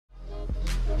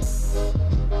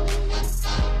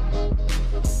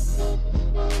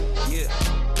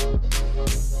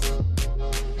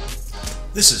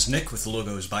This is Nick with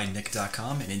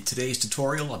logosbynick.com, and in today's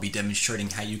tutorial I'll be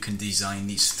demonstrating how you can design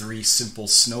these three simple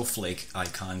snowflake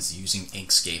icons using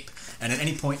Inkscape. And at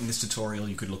any point in this tutorial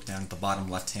you could look down at the bottom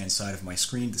left hand side of my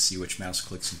screen to see which mouse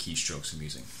clicks and keystrokes I'm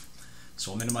using.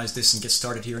 So I'll minimize this and get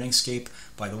started here in Inkscape.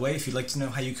 By the way, if you'd like to know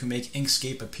how you can make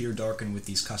Inkscape appear darkened with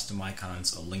these custom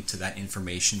icons, a link to that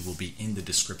information will be in the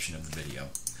description of the video.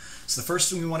 So the first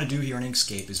thing we want to do here in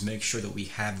Inkscape is make sure that we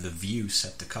have the view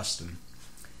set to custom.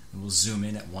 And we'll zoom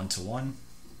in at 1:1.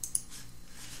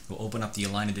 We'll open up the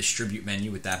Align and Distribute menu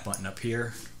with that button up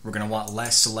here. We're going to want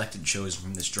Last Selected chosen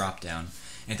from this drop down.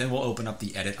 And then we'll open up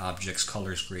the Edit Objects,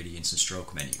 Colors, Gradients, and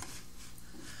Stroke menu.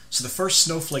 So the first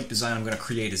snowflake design I'm going to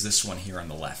create is this one here on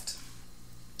the left.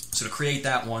 So to create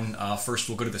that one, first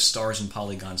we'll go to the Stars and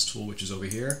Polygons tool, which is over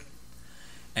here.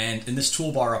 And in this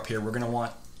toolbar up here, we're going to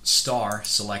want Star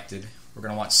selected. We're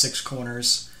going to want 6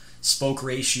 corners, spoke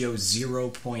ratio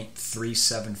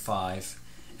 0.375,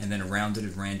 and then rounded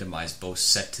and randomized, both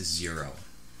set to 0.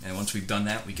 And once we've done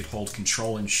that, we could hold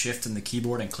Control and Shift on the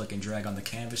keyboard and click and drag on the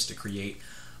canvas to create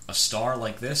a star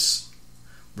like this.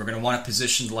 We're going to want it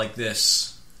positioned like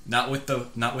this, not with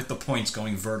the points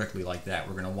going vertically like that.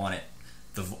 We're going to want it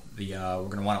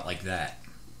like that.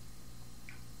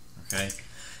 Okay.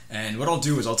 And what I'll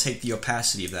do is I'll take the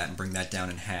opacity of that and bring that down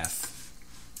in half.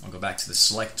 I'll go back to the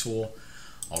Select tool.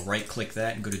 I'll right-click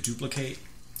that and go to Duplicate,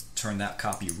 turn that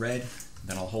copy red,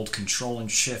 then I'll hold Control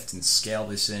and Shift and scale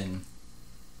this in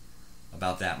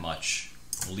about that much.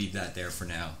 We'll leave that there for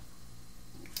now.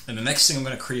 And the next thing I'm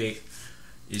going to create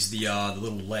is the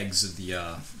little legs of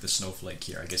the snowflake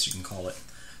here, I guess you can call it.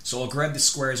 So I'll grab the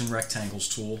Squares and Rectangles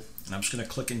tool, and I'm just going to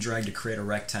click and drag to create a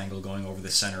rectangle going over the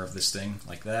center of this thing,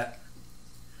 like that.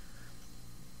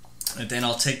 And then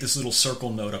I'll take this little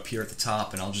circle node up here at the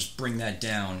top and I'll just bring that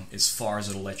down as far as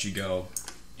it'll let you go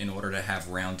in order to have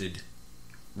rounded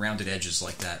edges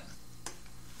like that.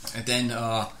 And then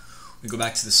we go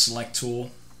back to the Select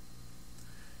tool,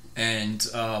 and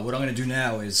what I'm going to do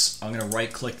now is I'm going to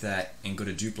right click that and go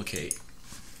to Duplicate,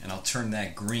 and I'll turn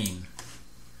that green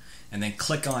and then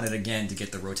click on it again to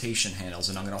get the rotation handles,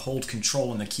 and I'm going to hold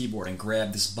Control on the keyboard and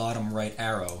grab this bottom right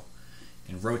arrow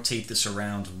and rotate this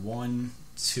around 1,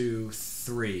 2,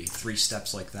 3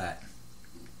 steps like that.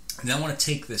 And then I want to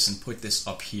take this and put this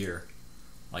up here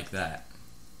like that,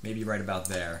 maybe right about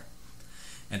there.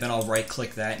 And then I'll right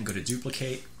click that and go to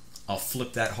Duplicate. I'll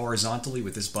flip that horizontally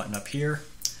with this button up here,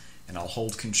 and I'll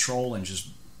hold Control and just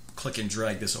click and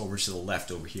drag this over to the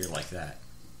left over here like that.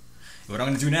 And what I'm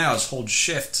going to do now is hold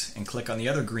Shift and click on the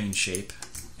other green shape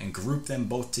and group them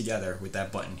both together with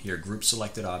that button here, Group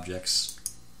Selected Objects.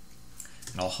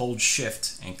 And I'll hold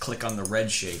Shift and click on the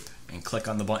red shape and click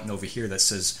on the button over here that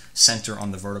says Center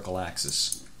on the Vertical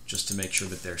Axis, just to make sure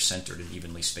that they're centered and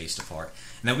evenly spaced apart.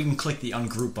 And then we can click the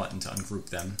Ungroup button to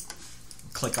ungroup them.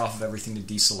 Click off of everything to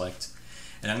deselect.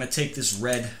 And I'm going to take this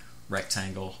red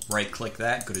rectangle, right click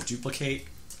that, go to Duplicate,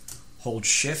 hold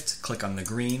Shift, click on the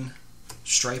green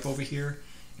stripe over here,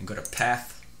 and go to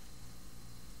Path,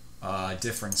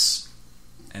 Difference,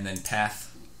 and then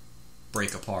Path,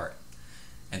 Break Apart.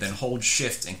 And then hold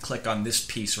Shift and click on this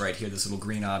piece right here, this little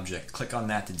green object. Click on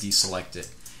that to deselect it.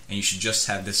 And you should just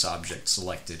have this object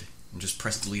selected. And just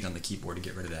press Delete on the keyboard to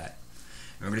get rid of that.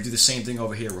 And we're going to do the same thing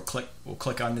over here. We'll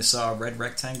click on this red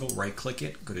rectangle, right click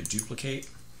it, go to Duplicate,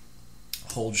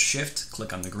 hold Shift,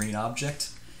 click on the green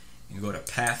object, and go to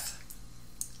Path,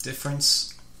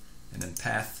 Difference, and then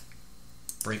Path,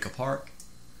 Break Apart.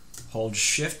 Hold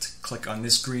Shift, click on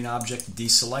this green object,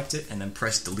 deselect it, and then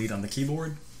press Delete on the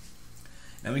keyboard.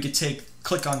 Then we could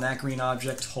click on that green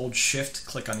object, hold Shift,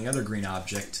 click on the other green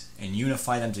object, and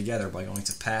unify them together by going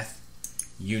to Path,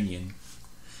 Union.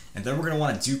 And then we're going to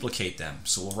want to duplicate them.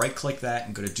 So we'll right click that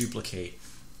and go to Duplicate.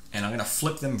 And I'm going to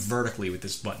flip them vertically with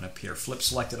this button up here. Flip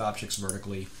Selected Objects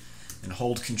vertically, and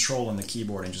hold Control on the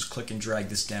keyboard and just click and drag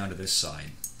this down to this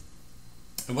side.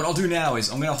 And what I'll do now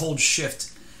is I'm going to hold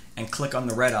Shift and click on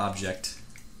the red object,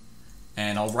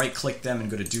 and I'll right click them and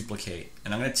go to Duplicate.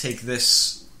 And I'm going to take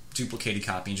this duplicated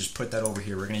copy and just put that over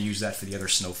here. We're going to use that for the other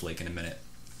snowflake in a minute.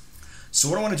 So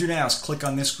what I want to do now is click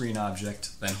on this green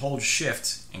object, then hold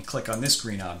Shift and click on this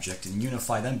green object and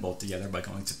unify them both together by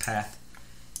going to Path,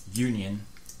 Union,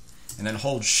 and then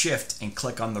hold Shift and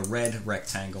click on the red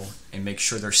rectangle and make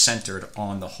sure they're centered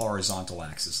on the horizontal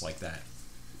axis like that.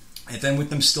 And then with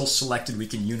them still selected, we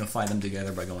can unify them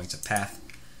together by going to Path,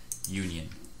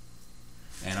 Union.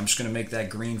 And I'm just going to make that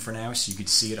green for now so you can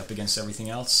see it up against everything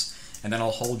else. And then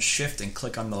I'll hold Shift and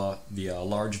click on the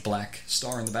large black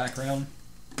star in the background.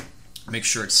 Make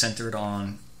sure it's centered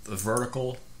on the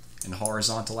vertical and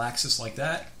horizontal axis like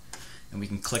that. and we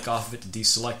can click off of it to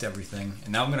deselect everything.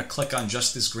 And now I'm going to click on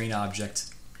just this green object,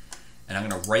 and I'm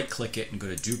going to right click it and go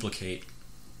to duplicate,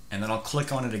 and then I'll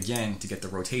click on it again to get the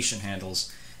rotation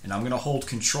handles, and I'm going to hold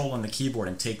Control on the keyboard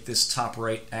and take this top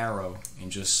right arrow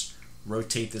and just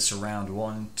rotate this around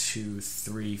 1, 2,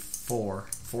 3, 4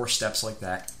 steps like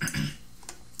that.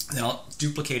 Then I'll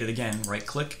duplicate it again, right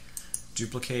click,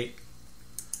 duplicate,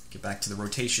 get back to the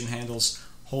rotation handles,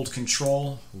 hold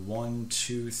Control, 1,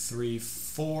 2, 3,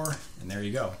 4, and there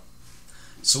you go.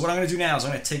 So what I'm going to do now is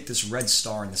I'm going to take this red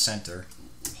star in the center,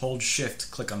 hold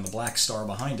Shift, click on the black star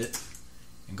behind it,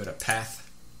 and go to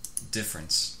Path,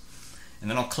 Difference. And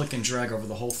then I'll click and drag over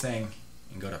the whole thing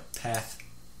and go to Path,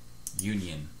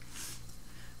 Union.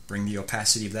 Bring the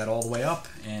opacity of that all the way up,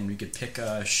 and we could pick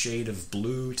a shade of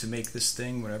blue to make this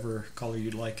thing, whatever color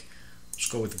you'd like.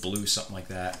 Just go with blue, something like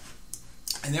that.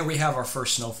 And there we have our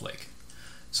first snowflake.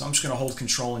 So I'm just going to hold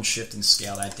Control and Shift and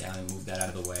scale that down and move that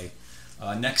out of the way.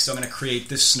 Next I'm going to create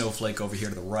this snowflake over here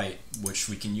to the right, which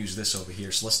we can use this over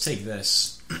here. So let's take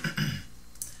this,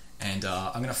 and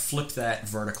I'm going to flip that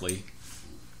vertically,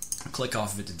 click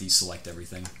off of it to deselect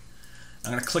everything.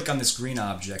 I'm going to click on this green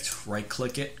object, right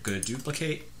click it, go to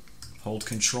duplicate, hold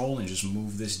Control and just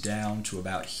move this down to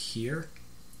about here.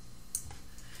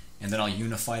 And then I'll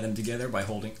unify them together by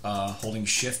holding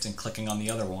Shift and clicking on the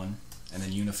other one, and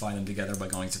then unify them together by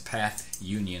going to Path,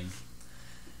 Union.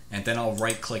 And then I'll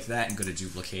right click that and go to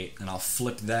duplicate, and I'll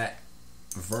flip that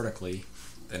vertically,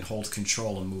 then hold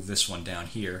Control and move this one down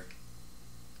here,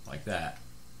 like that.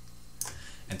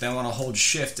 And then I want to hold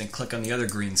Shift and click on the other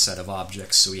green set of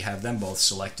objects so we have them both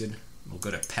selected. We'll go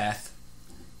to Path,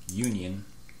 Union,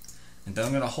 and then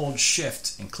I'm going to hold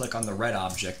Shift and click on the red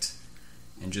object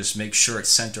and just make sure it's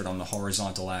centered on the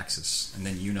horizontal axis, and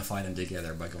then unify them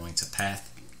together by going to Path,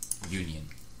 Union.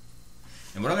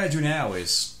 And what I'm going to do now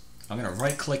is I'm going to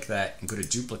right click that and go to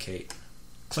duplicate,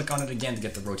 click on it again to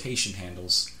get the rotation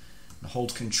handles, and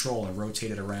hold Control and rotate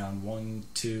it around 1,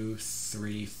 2,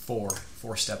 3, 4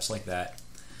 steps like that.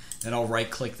 Then I'll right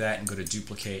click that and go to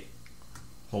duplicate,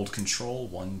 hold Control,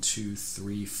 1, 2,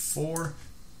 3, 4,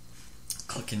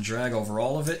 click and drag over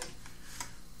all of it,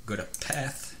 go to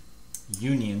Path,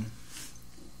 Union,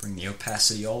 bring the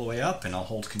opacity all the way up, and I'll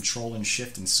hold Control and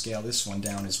Shift and scale this one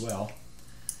down as well.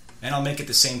 And I'll make it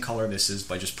the same color this is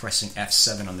by just pressing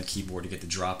F7 on the keyboard to get the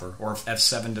dropper. Or if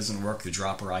F7 doesn't work, the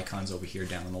dropper icon's over here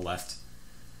down on the left.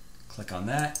 Click on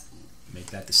that, make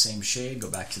that the same shade, go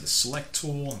back to the Select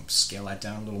tool, and scale that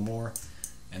down a little more.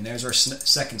 And there's our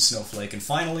second snowflake. And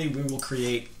finally, we will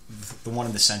create the one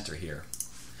in the center here.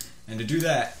 And to do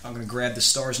that, I'm going to grab the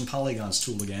Stars and Polygons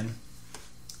tool again.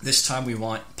 This time we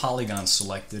want polygons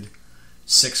selected,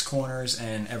 6 corners,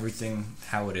 and everything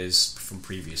how it is from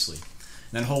previously.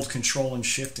 Then hold Control and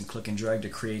Shift and click and drag to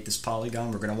create this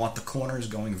polygon. We're going to want the corners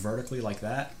going vertically like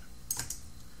that.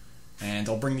 And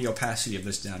I'll bring the opacity of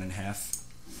this down in half.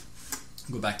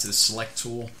 Go back to the Select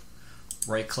tool,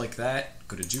 right click that,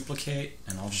 go to duplicate,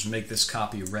 and I'll just make this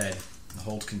copy red.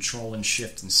 Hold Control and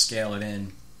Shift and scale it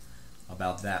in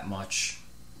about that much.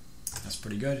 That's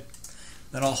pretty good.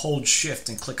 Then I'll hold Shift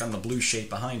and click on the blue shape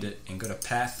behind it and go to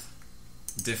Path,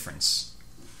 Difference.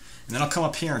 And then I'll come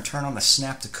up here and turn on the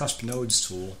Snap to Cusp Nodes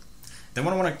tool. Then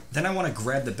I want to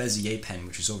grab the Bezier pen,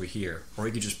 which is over here, or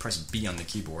you could just press B on the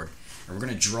keyboard. And we're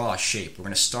going to draw a shape. We're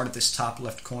going to start at this top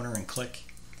left corner and click,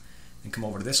 then come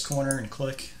over to this corner and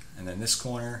click, and then this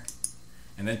corner,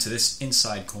 and then to this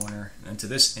inside corner, and then to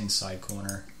this inside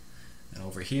corner, and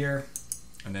over here,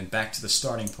 and then back to the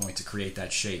starting point to create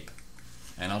that shape.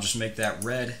 And I'll just make that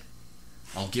red.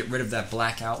 I'll get rid of that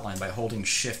black outline by holding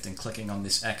Shift and clicking on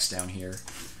this X down here.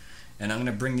 And I'm going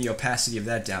to bring the opacity of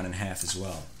that down in half as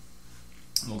well.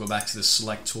 We'll go back to the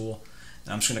Select tool,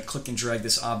 and I'm just going to click and drag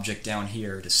this object down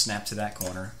here to snap to that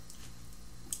corner.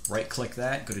 Right click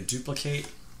that, go to duplicate,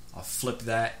 I'll flip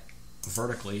that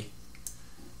vertically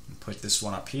and put this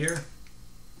one up here.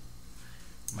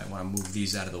 Might want to move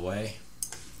these out of the way.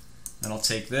 Then I'll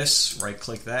take this, right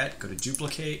click that, go to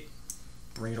duplicate,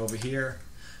 bring it over here,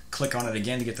 click on it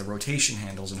again to get the rotation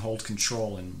handles, and hold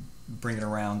Control and bring it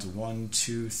around 1,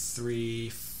 2, 3,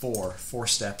 4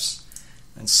 steps,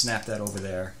 and snap that over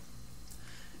there.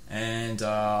 And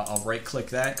I'll right click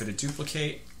that, go to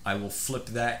duplicate, I will flip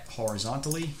that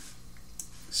horizontally,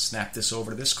 snap this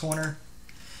over to this corner,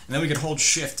 and then we can hold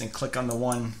Shift and click on the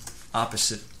one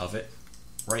opposite of it,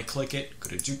 right click it, go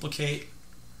to duplicate,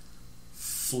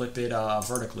 flip it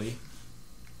vertically,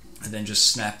 and then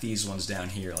just snap these ones down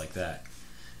here like that.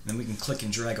 And then we can click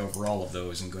and drag over all of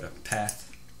those and go to Path,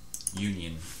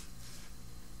 Union.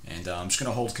 And I'm just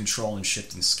going to hold Control and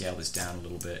Shift and scale this down a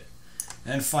little bit.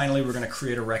 And finally we're going to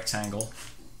create a rectangle.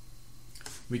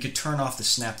 We could turn off the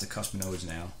snap to custom nodes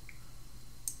now.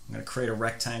 I'm going to create a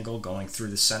rectangle going through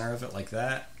the center of it like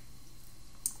that.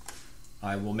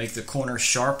 I will make the corner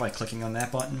sharp by clicking on that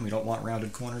button. We don't want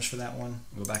rounded corners for that one.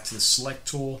 Go back to the select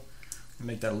tool and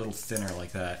make that a little thinner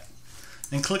like that.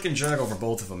 Then click and drag over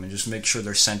both of them and just make sure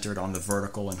they're centered on the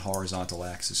vertical and horizontal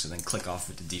axis, and then click off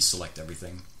it to deselect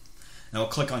everything. Now we'll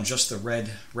click on just the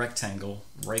red rectangle,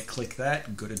 right click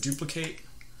that, go to duplicate,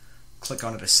 click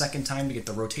on it a second time to get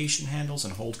the rotation handles,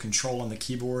 and hold Control on the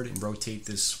keyboard and rotate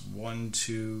this 1,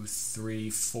 2, 3,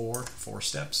 4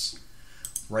 steps.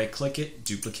 Right click it,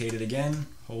 duplicate it again,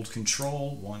 hold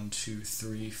Control, 1, 2,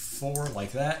 3, 4,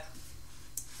 like that.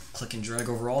 Click and drag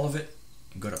over all of it,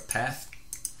 and go to Path,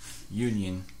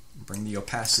 Union, bring the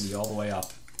opacity all the way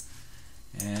up.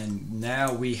 And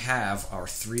now we have our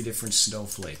 3 different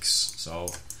snowflakes. So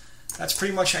that's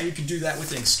pretty much how you can do that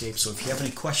with Inkscape. So if you have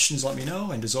any questions, let me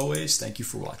know. And as always, thank you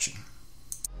for watching.